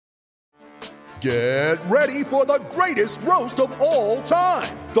Get ready for the greatest roast of all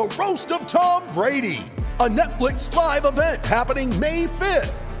time, the Roast of Tom Brady, a Netflix live event happening May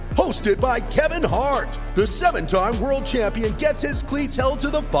 5th. Hosted by Kevin Hart, the 7-time world champion gets his cleats held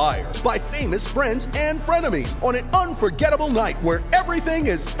to the fire by famous friends and frenemies on an unforgettable night where everything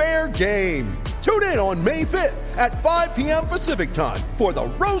is fair game. Tune in on May 5th at 5 p.m. Pacific time for the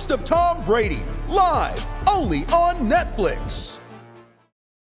Roast of Tom Brady, live only on Netflix.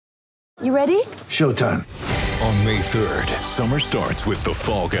 You ready? Showtime. On May 3rd, summer starts with The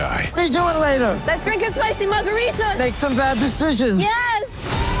Fall Guy. Let's do it later. Let's drink a spicy margarita. Make some bad decisions. Yes!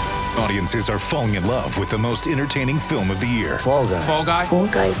 Audiences are falling in love with the most entertaining film of the year. Fall Guy. Fall Guy? Fall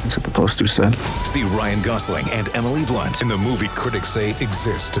Guy. That's what the poster said. See Ryan Gosling and Emily Blunt in the movie critics say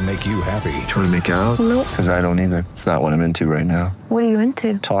exists to make you happy. Trying to make it out? Nope. Because I don't either. It's not what I'm into right now. What are you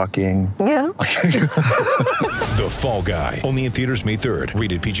into? Talking. Yeah. The Fall Guy. Only in theaters May 3rd.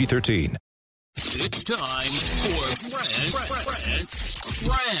 Rated PG-13. It's time for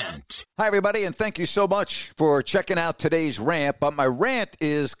Rant. Hi, everybody, and thank you so much for checking out today's rant. But my rant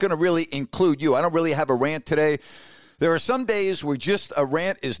is going to really include you. I don't really have a rant today. There are some days where just a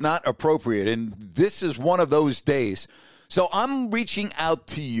rant is not appropriate, and this is one of those days. So I'm reaching out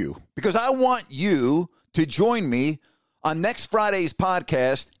to you because I want you to join me on next Friday's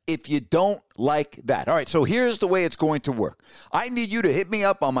podcast if you don't like that. All right, so here's the way it's going to work. I need you to hit me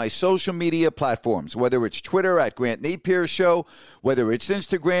up on my social media platforms, whether it's Twitter at Grant Napier Show, whether it's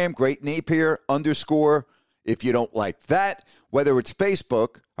Instagram, Great Napier _ if you don't like that, whether it's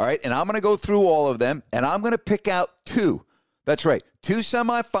Facebook, all right, and I'm going to go through all of them, and I'm going to pick out 2. That's right, 2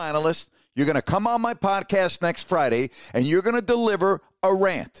 semifinalists. You're going to come on my podcast next Friday, and you're going to deliver a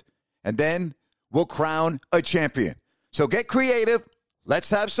rant, and then we'll crown a champion. So get creative. Let's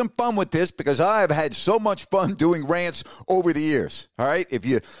have some fun with this because I have had so much fun doing rants over the years. All right. If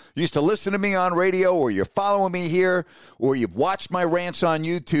you used to listen to me on radio or you're following me here or you've watched my rants on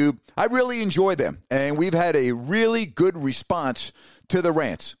YouTube, I really enjoy them. And we've had a really good response to the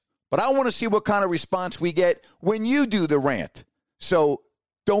rants. But I want to see what kind of response we get when you do the rant. So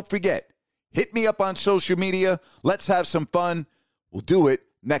don't forget, hit me up on social media. Let's have some fun. We'll do it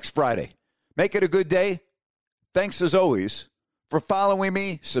next Friday. Make it a good day. Thanks, as always, for following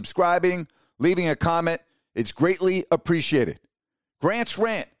me, subscribing, leaving a comment. It's greatly appreciated. Grant's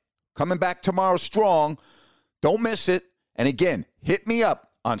Rant, coming back tomorrow strong. Don't miss it. And again, hit me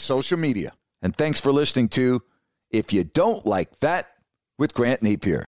up on social media. And thanks for listening to If You Don't Like That with Grant Napier.